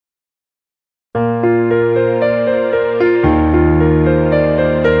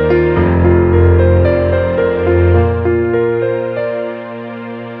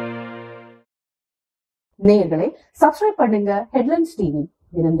நேயர்களை சப்ஸ்கிரைப் பண்ணுங்க headlines TV.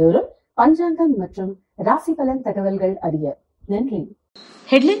 தினந்தோறும் பஞ்சாங்கம் மற்றும் ராசி பலன் தகவல்கள் அறிய. நன்றி.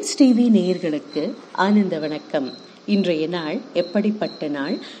 ஹெட்லைன்ஸ் டிவி நேயர்களுக்கு ஆனந்த வணக்கம். இன்றைய நாள் எப்படிப்பட்ட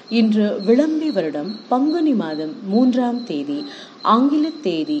நாள்? இன்று விளம்பி வருடம் பங்குனி மாதம் 3ஆம் தேதி, ஆங்கில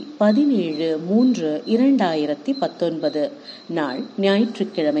தேதி 17/3/2019. நாள்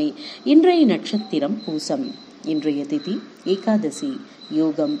ஞாயிற்றுக்கிழமை. இன்றைய நட்சத்திரம் பூசம். இன்றைய திதி ஏகாதசி.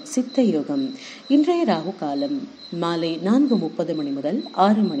 யோகம் சித்த யோகம். இன்றைய ராகு காலம் மாலை 4:30 மணி முதல்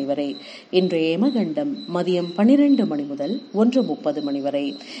 6 மணி வரை. இன்றைய யமகண்டம் மதியம் 12 மணி முதல் 1:30 மணி வரை.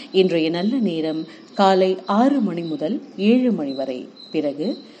 இன்றைய நல்ல நேரம் காலை 6 மணி முதல் 7 மணி வரை. பிறகு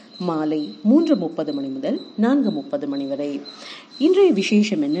மாலை 3:30 மணி முதல் 4:30 மணி வரை. இன்றைய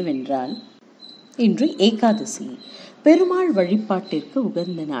விசேஷம் என்னவென்றால், இன்று ஏகாதசி, பெருமாள் வழிபாட்டிற்கு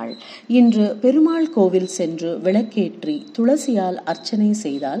உகந்த நாள். இன்று பெருமாள் கோவில் சென்று விளக்கேற்றி துளசியால் அர்ச்சனை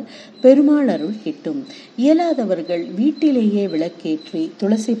செய்தால் பெருமாள் அருள் கிட்டும். இயலாதவர்கள் வீட்டிலேயே விளக்கேற்றி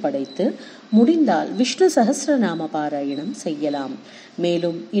துளசி படைத்து முடிந்தால் விஷ்ணு சஹஸ்ரநாம பாராயணம் செய்யலாம்.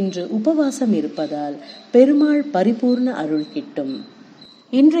 மேலும் இன்று உபவாசம் இருப்பதால் பெருமாள் பரிபூர்ண அருள் கிட்டும்.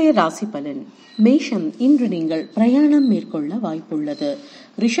 இன்றைய ராசி பலன். மேஷம், இன்று நீங்கள் பிரயாணம் மேற்கொள்ள வாய்ப்புள்ளது.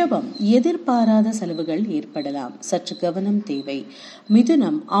 ரிஷபம், எதிர்பாராத செலவுகள் ஏற்படலாம், சற்று கவனம் தேவை.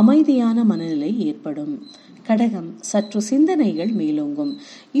 மிதுனம், அமைதியான மனநிலை ஏற்படும். கடகம், சற்று சிந்தனைகள் மேலோங்கும்.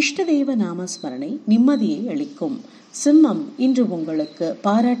 இஷ்ட தெய்வ நாமஸ்மரணை நிம்மதியை அளிக்கும். சிம்மம், இன்று உங்களுக்கு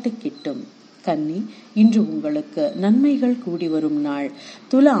பாராட்டு கிட்டும். கன்னி, இன்று உங்களுக்கு நன்மைகள் கூடி வரும் நாள்.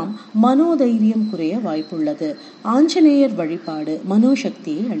 துலாம், மனோதைரியம் குறைய வாய்ப்புள்ளது. ஆஞ்சநேயர் வழிபாடு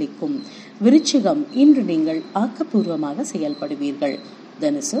மனோசக்தியை அளிக்கும். விருச்சிகம், இன்று நீங்கள் ஆக்கப்பூர்வமாக செயல்படுவீர்கள்.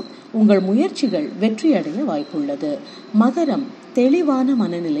 தனுசு, உங்கள் முயற்சிகள் வெற்றியடைய வாய்ப்புள்ளது. மகரம், தெளிவான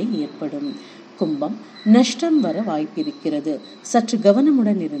மனநிலை ஏற்படும். கும்பம், நஷ்டம் வர வாய்ப்பிருக்கிறது. சற்று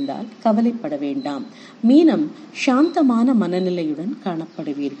கவனமுடன் இருந்தால் கவலைப்பட வேண்டாம். மீனம், சாந்தமான மனநிலையுடன்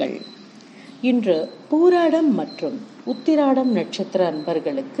காணப்படுவீர்கள். இன்று பூராடம் மற்றும் உத்திராடம் நட்சத்திர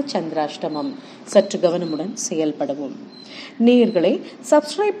அன்பர்களுக்கு சந்திராஷ்டமம். சற்று கவனமுடன் செயல்படவும். நேயர்களை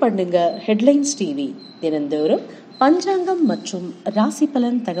சப்ஸ்கிரைப் பண்ணுங்க ஹெட்லைன்ஸ் டிவி. தினந்தோறும் பஞ்சாங்கம் மற்றும் ராசி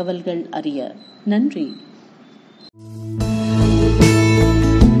பலன் தகவல்கள் அறிய. நன்றி.